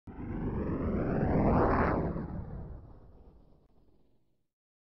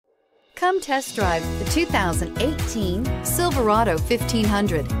Come test drive the 2018 Silverado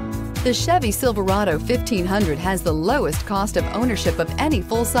 1500. The Chevy Silverado 1500 has the lowest cost of ownership of any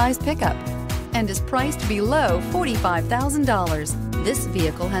full-size pickup and is priced below $45,000. This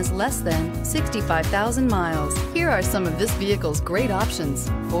vehicle has less than 65,000 miles. Here are some of this vehicle's great options: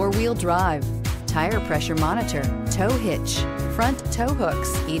 four-wheel drive, tire pressure monitor, tow hitch, front tow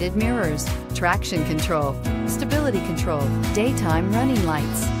hooks, heated mirrors, traction control, stability control, daytime running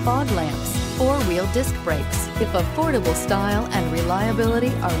lights, fog lamps, four-wheel disc brakes. If affordable style and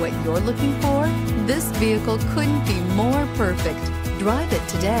reliability are what you're looking for, this vehicle couldn't be more perfect. Drive it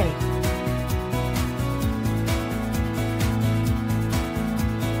today.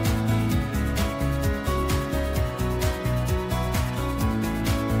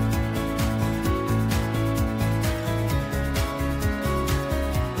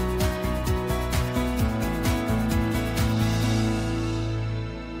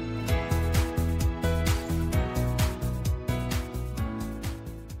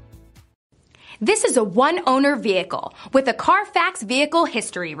 This is a one-owner vehicle with a Carfax Vehicle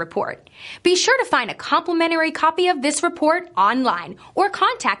History Report. Be sure to find a complimentary copy of this report online or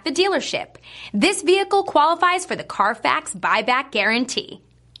contact the dealership. This vehicle qualifies for the Carfax Buyback Guarantee.